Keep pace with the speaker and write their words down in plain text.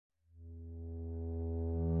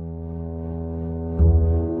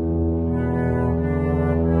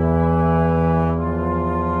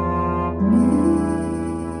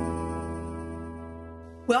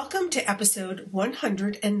to episode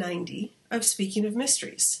 190 of Speaking of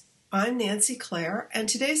Mysteries. I'm Nancy Clare, and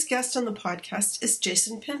today's guest on the podcast is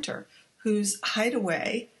Jason Pinter, whose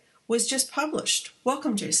Hideaway was just published.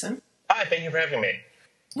 Welcome, Jason. Hi, thank you for having me.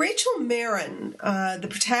 Rachel Marin, the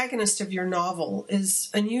protagonist of your novel, is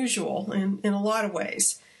unusual in a lot of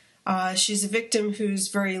ways. She's a victim whose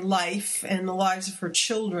very life and the lives of her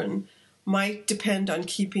children might depend on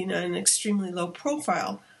keeping an extremely low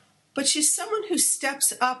profile. But she's someone who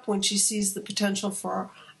steps up when she sees the potential for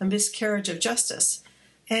a miscarriage of justice.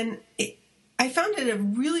 And I found it a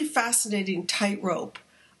really fascinating tightrope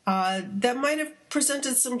that might have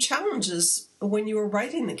presented some challenges when you were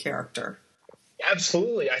writing the character.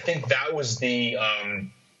 Absolutely. I think that was the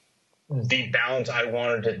balance I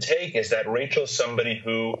wanted to take, is that Rachel's somebody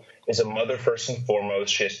who is a mother first and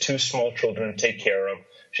foremost. She has two small children to take care of.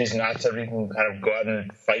 She's not somebody who can kind of go out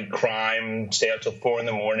and fight crime, stay out till 4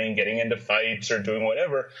 a.m, getting into fights or doing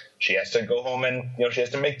whatever. She has to go home and, she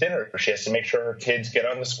has to make dinner. She has to make sure her kids get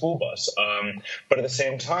on the school bus. But at the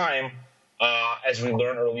same time, as we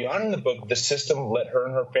learn early on in the book, the system let her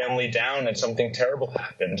and her family down and something terrible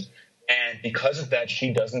happened. And because of that,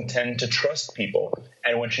 she doesn't tend to trust people.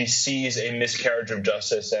 And when she sees a miscarriage of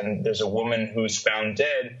justice and there's a woman who's found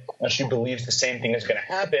dead and she believes the same thing is going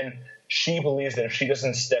to happen, she believes that if she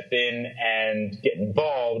doesn't step in and get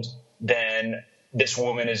involved, then this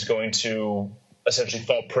woman is going to essentially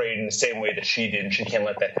fall prey in the same way that she did, and she can't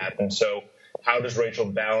let that happen. So how does Rachel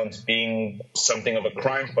balance being something of a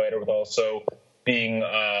crime fighter with also being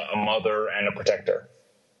a mother and a protector?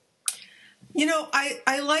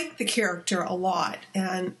 I like the character a lot,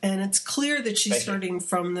 and it's clear that she's hurting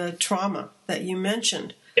from the trauma that you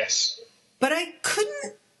mentioned. Yes. But I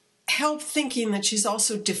couldn't help thinking that she's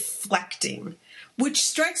also deflecting, which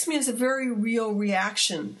strikes me as a very real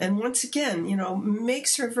reaction, and once again,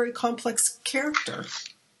 makes her a very complex character.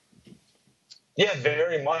 Yeah,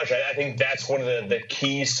 very much. I think that's one of the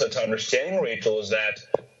keys to understanding Rachel, is that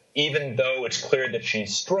even though it's clear that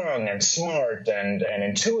she's strong and smart and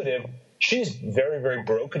intuitive, she's very, very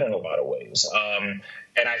broken in a lot of ways. And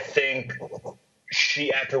I think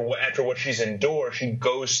she, after what she's endured, she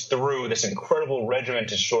goes through this incredible regimen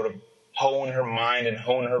to sort of hone her mind and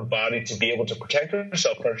hone her body to be able to protect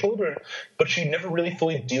herself and her children, but she never really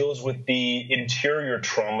fully deals with the interior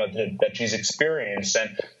trauma that she's experienced.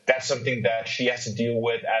 And that's something that she has to deal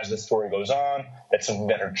with as the story goes on. That's something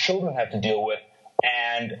that her children have to deal with.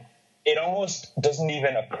 And it almost doesn't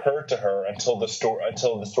even occur to her until the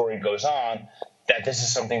story goes on that this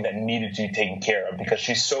is something that needed to be taken care of, because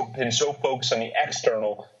she's been so focused on the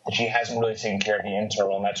external that she hasn't really taken care of the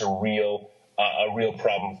internal, and that's a real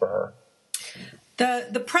problem for her.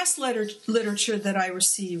 The press literature that I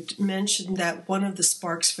received mentioned that one of the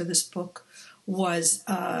sparks for this book was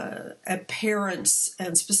a parent's,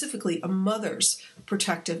 and specifically a mother's,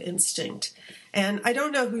 protective instinct. And I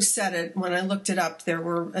don't know who said it. When I looked it up, there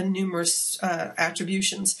were numerous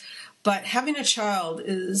attributions. But having a child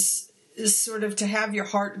is sort of to have your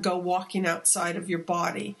heart go walking outside of your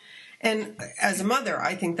body. And as a mother,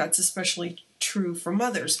 I think that's especially true for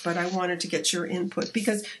mothers. But I wanted to get your input,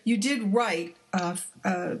 because you did write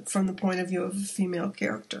from the point of view of a female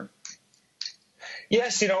character.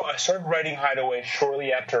 Yes, I started writing Hideaway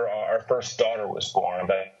shortly after our first daughter was born,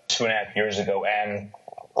 about 2.5 years ago, and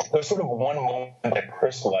there was sort of one moment that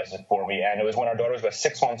crystallized it for me, and it was when our daughter was about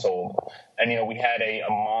 6 months old, and, we had a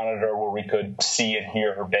monitor where we could see and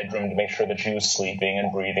hear her bedroom to make sure that she was sleeping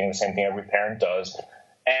and breathing, the same thing every parent does.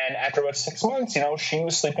 And after about 6 months, she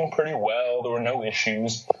was sleeping pretty well. There were no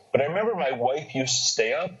issues. But I remember my wife used to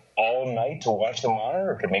stay up all night to watch the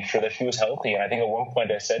monitor to make sure that she was healthy. And I think at one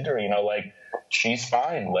point I said to her, she's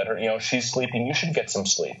fine. Let her, she's sleeping. You should get some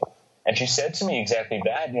sleep. And she said to me exactly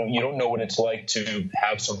that. You don't know what it's like to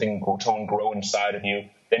have something grow inside of you,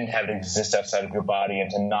 then have it exist outside of your body,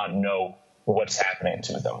 and to not know what's happening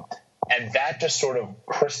to them. And that just sort of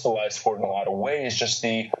crystallized for it in a lot of ways, just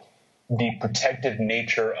the protective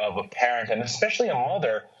nature of a parent, and especially a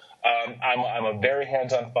mother. I'm a very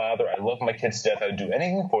hands-on father. I love my kids to death. I would do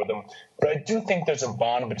anything for them. But I do think there's a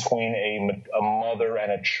bond between a mother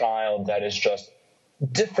and a child that is just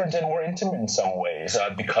different and more intimate in some ways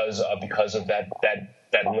because of that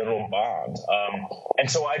literal bond.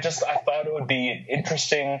 And so I thought it would be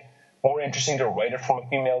more interesting to write it from a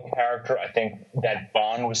female character. I think that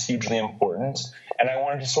bond was hugely important. And I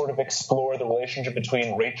wanted to sort of explore the relationship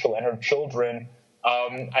between Rachel and her children.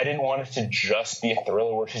 I didn't want it to just be a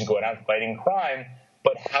thriller where she's going out fighting crime,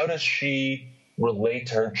 but how does she relate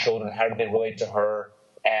to her children? How do they relate to her?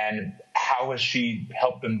 And how has she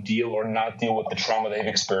helped them deal or not deal with the trauma they've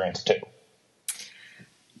experienced too?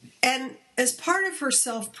 And as part of her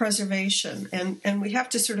self-preservation, and we have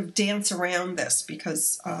to sort of dance around this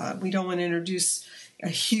because we don't want to introduce a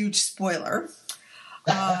huge spoiler.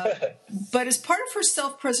 But as part of her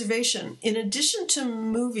self-preservation, in addition to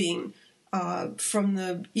moving from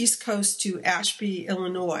the East Coast to Ashby,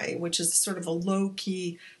 Illinois, which is sort of a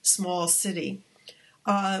low-key small city,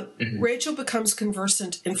 Rachel becomes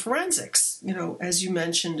conversant in forensics, as you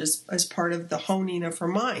mentioned, as part of the honing of her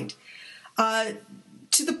mind.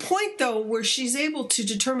 To the point, though, where she's able to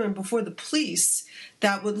determine before the police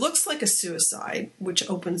that what looks like a suicide, which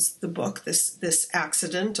opens the book, this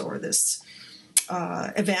accident or this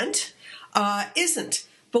event, isn't.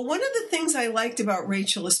 But one of the things I liked about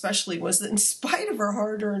Rachel especially was that in spite of her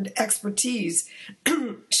hard-earned expertise,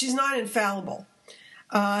 she's not infallible.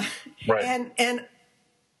 Right. And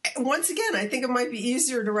once again, I think it might be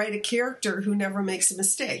easier to write a character who never makes a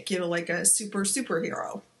mistake, like a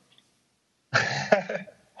superhero.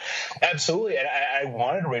 Absolutely, and I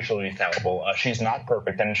wanted Rachel to be fallible. She's not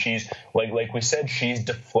perfect, and she's like we said, she's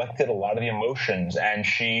deflected a lot of the emotions, and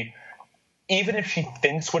she, even if she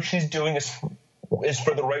thinks what she's doing is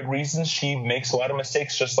for the right reasons, she makes a lot of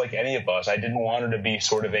mistakes, just like any of us. I didn't want her to be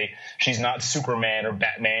sort of she's not Superman or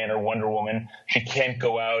Batman or Wonder Woman. She can't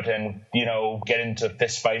go out and get into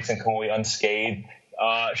fistfights and come away unscathed.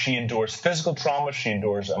 She endures physical trauma. She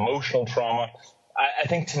endures emotional trauma. I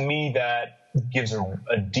think to me that gives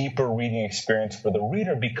a deeper reading experience for the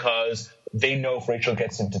reader, because they know if Rachel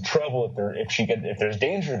gets into trouble, if there's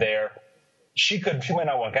danger there, she might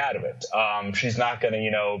not walk out of it. She's not going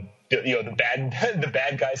to, the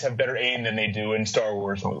bad guys have better aim than they do in Star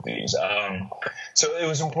Wars movies. So it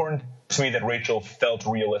was important to me that Rachel felt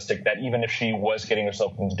realistic, that even if she was getting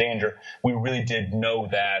herself into danger, we really did know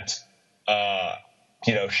that,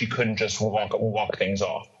 she couldn't just walk things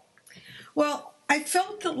off. Well, I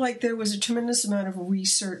felt that there was a tremendous amount of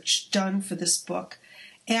research done for this book,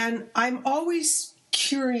 and I'm always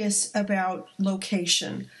curious about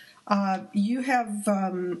location. You have,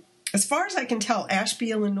 as far as I can tell,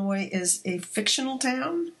 Ashby, Illinois is a fictional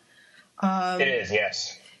town. It is,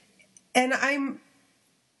 yes. And I'm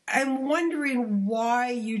wondering why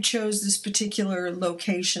you chose this particular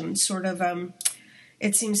location. Sort of,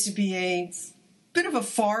 it seems to be a bit of a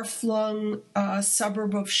far-flung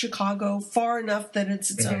suburb of Chicago, far enough that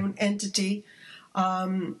it's its own entity, a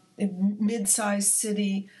mid-sized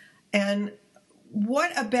city. And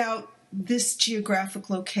what about this geographic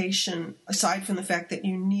location, aside from the fact that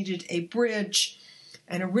you needed a bridge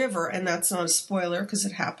and a river, and that's not a spoiler because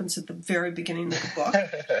it happens at the very beginning of the book,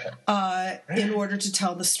 in order to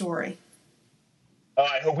tell the story?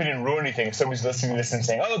 I hope we didn't ruin anything. If somebody's listening to this and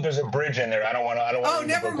saying, "Oh, there's a bridge in there," I don't want to. Oh,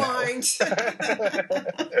 never mind.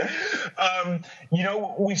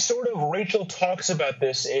 Rachel talks about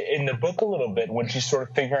this in the book a little bit when she's sort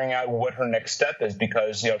of figuring out what her next step is,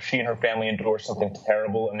 because she and her family endure something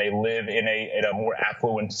terrible, and they live in a more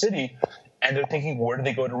affluent city, and they're thinking, where do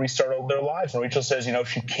they go to restart all their lives? And Rachel says,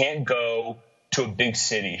 she can't go to a big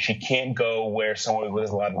city. She can't go where there's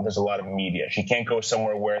a lot of media. She can't go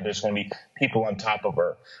somewhere where there's going to be people on top of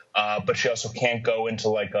her. But she also can't go into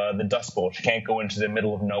the Dust Bowl. She can't go into the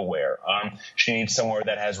middle of nowhere. She needs somewhere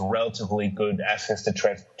that has relatively good access to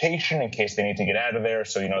transportation in case they need to get out of there.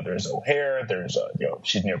 So, there's O'Hare,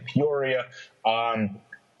 she's near Peoria.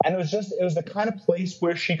 And it was the kind of place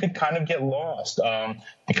where she could kind of get lost,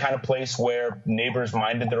 the kind of place where neighbors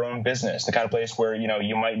minded their own business, the kind of place where,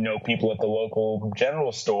 you might know people at the local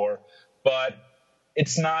general store, but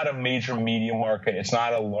it's not a major media market. It's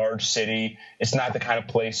not a large city. It's not the kind of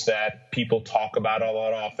place that people talk about a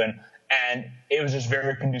lot often. And it was just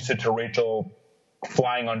very conducive to Rachel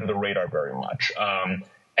flying under the radar very much.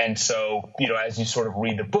 And so, as you sort of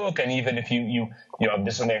read the book, and even if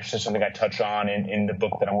this is actually something I touch on in the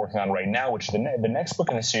book that I'm working on right now, which is the next book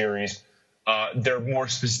in the series, there are more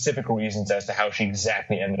specific reasons as to how she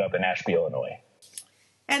exactly ended up in Ashby, Illinois.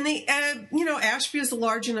 And Ashby is a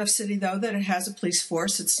large enough city, though, that it has a police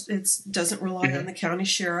force. It doesn't rely on the county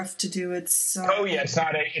sheriff to do its. It's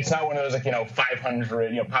not one of those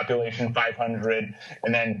 500 population 500,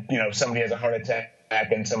 and then somebody has a heart attack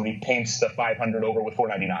and somebody paints the 500 over with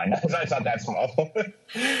 499. It's not that small.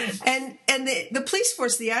 and the police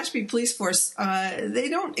force, the Ashby police force, they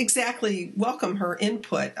don't exactly welcome her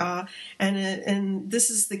input. And this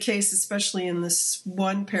is the case, especially in this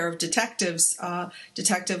one pair of detectives,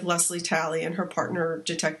 Detective Leslie Talley and her partner,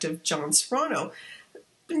 Detective John Serrano.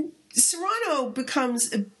 Serrano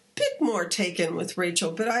becomes a bit more taken with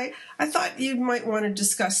Rachel, but I thought you might want to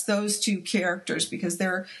discuss those two characters because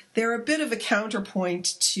they're a bit of a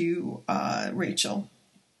counterpoint to Rachel.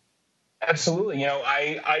 Absolutely.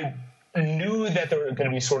 knew that there were going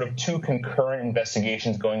to be sort of two concurrent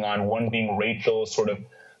investigations going on, one being Rachel's sort of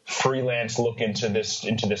freelance look into this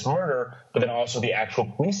murder, but then also the actual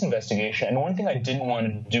police investigation. And one thing I didn't want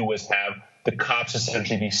to do was have the cops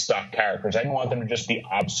essentially be stock characters. I didn't want them to just be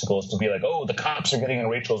obstacles, to be like, oh, the cops are getting in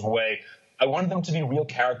Rachel's way. I wanted them to be real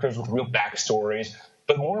characters with real backstories.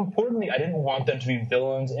 But more importantly, I didn't want them to be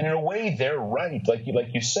villains. And in a way, they're right. Like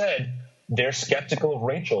you said, they're skeptical of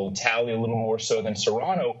Rachel, Tally a little more so than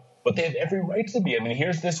Serrano, but they have every right to be. I mean,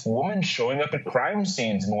 here's this woman showing up at crime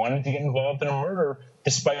scenes and wanting to get involved in a murder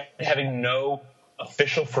despite having no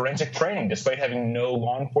official forensic training, despite having no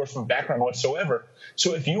law enforcement background whatsoever.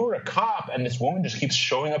 So if you were a cop and this woman just keeps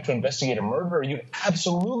showing up to investigate a murder, you'd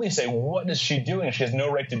absolutely say, what is she doing? She has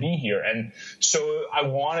no right to be here. And so I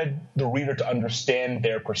wanted the reader to understand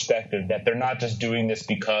their perspective, that they're not just doing this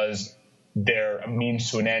because they're a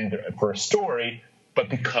means to an end for a story, but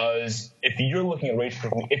because if you're looking at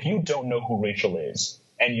Rachel, if you don't know who Rachel is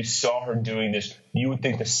and you saw her doing this, you would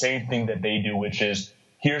think the same thing that they do, which is,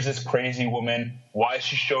 here's this crazy woman. Why is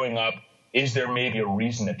she showing up? Is there maybe a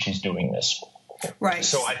reason that she's doing this? Right.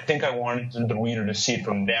 So I think I wanted the reader to see it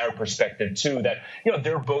from their perspective too, that,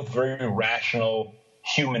 they're both very rational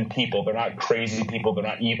human people. They're not crazy people. They're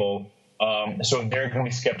not evil. So if they're going to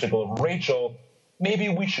be skeptical of Rachel, maybe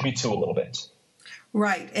we should be too a little bit.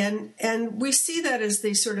 Right. And we see that as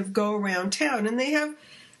they sort of go around town, and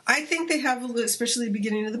I think they have, especially at the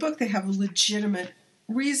beginning of the book, they have a legitimate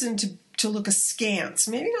reason to look askance,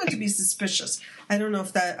 maybe not to be suspicious. I don't know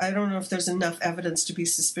if there's enough evidence to be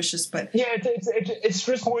suspicious, but yeah, it's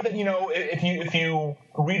just more that, if you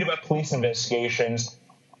read about police investigations,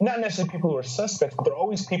 not necessarily people who are suspects, but they're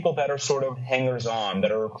always people that are sort of hangers-on,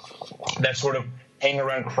 that sort of hang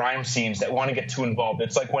around crime scenes, that want to get too involved.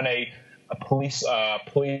 It's like when a police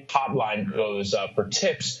hotline goes for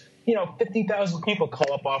tips. 50,000 people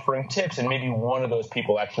call up offering tips, and maybe one of those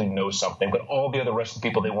people actually knows something, but all the other rest of the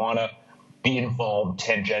people, they want to be involved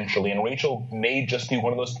tangentially, and Rachel may just be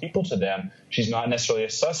one of those people to them. She's not necessarily a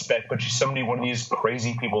suspect, but she's one of these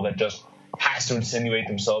crazy people that just has to insinuate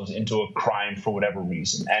themselves into a crime for whatever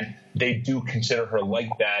reason, and they do consider her like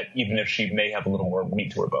that, even if she may have a little more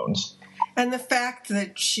meat to her bones. And the fact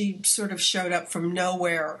that she sort of showed up from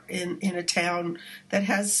nowhere in a town that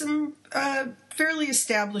has some fairly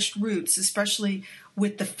established roots, especially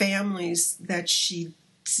with the families that she's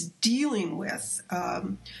dealing with,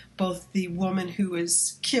 both the woman who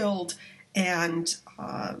is killed and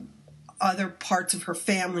other parts of her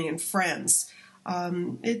family and friends.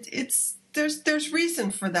 There's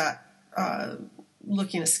reason for that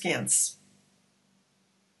looking askance.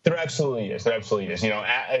 There absolutely is.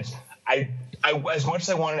 I as much as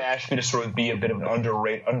I wanted Ashby to sort of be a bit of an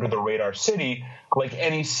under the radar city, like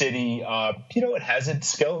any city, it has its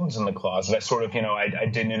skeletons in the closet. I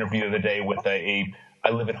did an interview the other day with I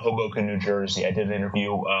live in Hoboken, New Jersey. I did an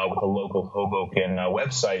interview with a local Hoboken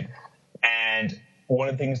website, and one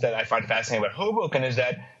of the things that I find fascinating about Hoboken is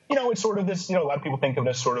that it's sort of this. A lot of people think of it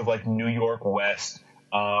as sort of like New York West.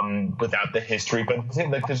 Without the history, but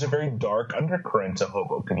there's a very dark undercurrent to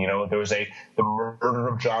Hoboken. The murder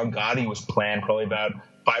of John Gotti was planned probably about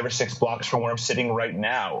 5 or 6 blocks from where I'm sitting right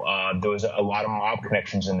now. There was a lot of mob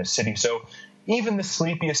connections in the city. So even the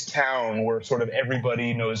sleepiest town where sort of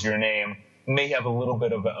everybody knows your name may have a little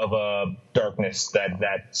bit of a darkness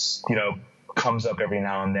that comes up every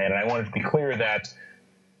now and then. And I wanted to be clear that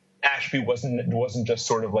Ashby wasn't just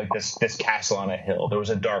sort of like this castle on a hill. There was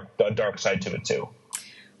a dark side to it too.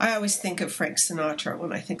 I always think of Frank Sinatra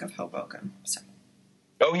when I think of Hoboken. So.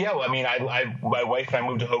 Oh yeah, well, I mean, my wife and I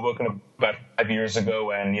moved to Hoboken about 5 years ago,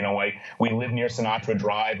 and we live near Sinatra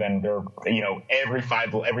Drive, and there, every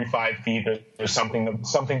five feet there's something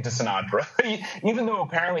to Sinatra. Even though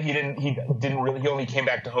apparently he only came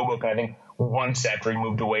back to Hoboken, I think, once after he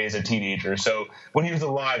moved away as a teenager. So when he was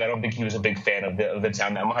alive, I don't think he was a big fan of the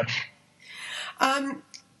town that much.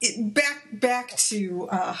 Back to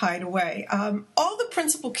Hideaway. All the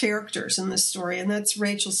principal characters in this story, and that's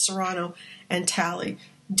Rachel, Serrano, and Tally,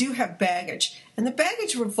 do have baggage. And the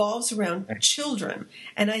baggage revolves around children.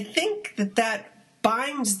 And I think that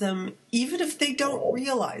binds them even if they don't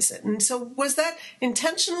realize it. And so was that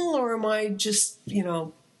intentional, or am I just,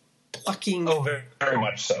 plucking? Oh, very, very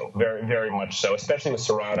much so. Very, very much so, especially with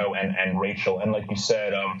Serrano and Rachel. And like you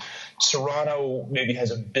said, Serrano maybe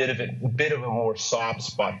has a bit of a more soft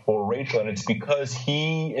spot for Rachel, and it's because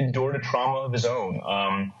he endured a trauma of his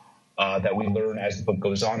own that we learn as the book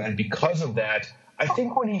goes on. And because of that, I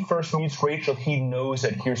think when he first meets Rachel, he knows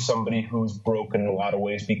that here's somebody who's broken in a lot of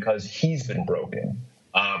ways because he's been broken.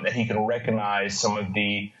 And he can recognize some of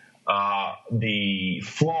the the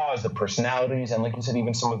flaws, the personalities, and like you said,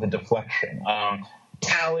 even some of the deflection.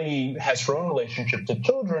 Tally has her own relationship to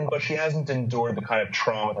children, but she hasn't endured the kind of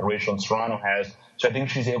trauma that Rachel and Serrano has. So I think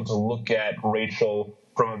she's able to look at Rachel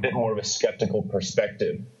from a bit more of a skeptical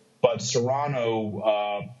perspective. But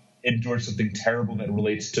Serrano endured something terrible that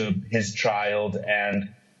relates to his child,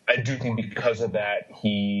 and I do think because of that,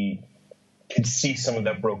 he can see some of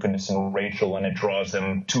that brokenness in Rachel, and it draws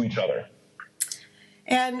them to each other.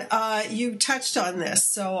 And you touched on this,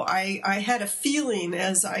 so I had a feeling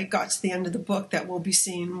as I got to the end of the book that we'll be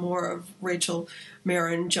seeing more of Rachel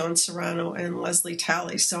Marin, John Serrano, and Leslie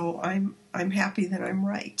Talley. So I'm happy that I'm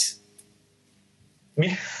right. Me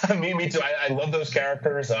too. I love those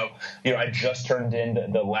characters. I just turned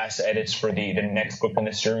in the last edits for the next book in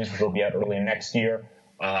the series, which will be out early next year.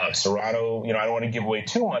 Serrano, I don't want to give away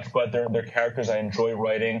too much, but they're characters I enjoy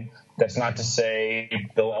writing. That's not to say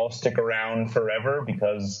they'll all stick around forever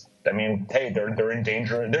because, hey, they're in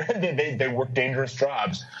danger. They work dangerous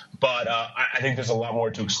jobs. But I think there's a lot more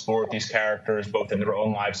to explore with these characters, both in their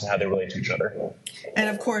own lives and how they relate to each other. And,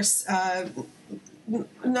 of course,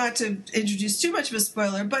 not to introduce too much of a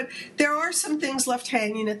spoiler, but there are some things left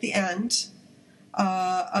hanging at the end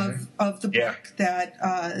of the book that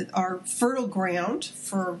are fertile ground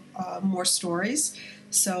for more stories.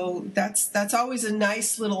 So that's always a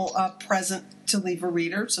nice little present to leave a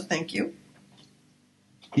reader. So thank you.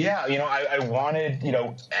 Yeah, I wanted,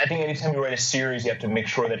 I think anytime you write a series, you have to make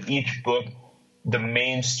sure that each book, the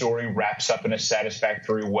main story wraps up in a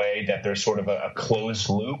satisfactory way, that there's sort of a closed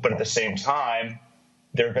loop. But at the same time,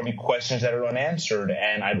 there are going to be questions that are unanswered,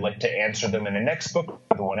 and I'd like to answer them in the next book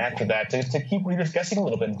or the one after that to keep readers guessing a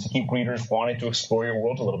little bit and to keep readers wanting to explore your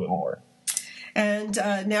world a little bit more. And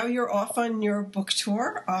now you're off on your book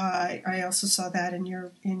tour. I also saw that in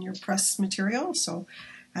your press material, so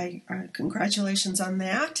congratulations on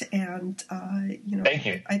that. And thank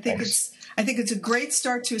you. I think it's a great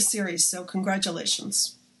start to a series. So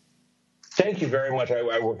congratulations. Thank you very much.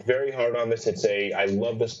 I worked very hard on this. I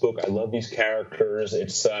love this book. I love these characters.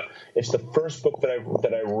 It's the first book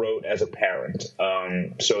that I wrote as a parent.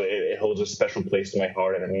 So it holds a special place in my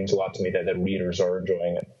heart, and it means a lot to me that readers are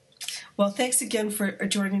enjoying it. Well, thanks again for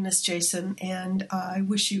joining us, Jason, and I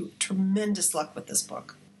wish you tremendous luck with this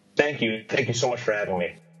book. Thank you. Thank you so much for having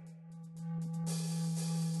me.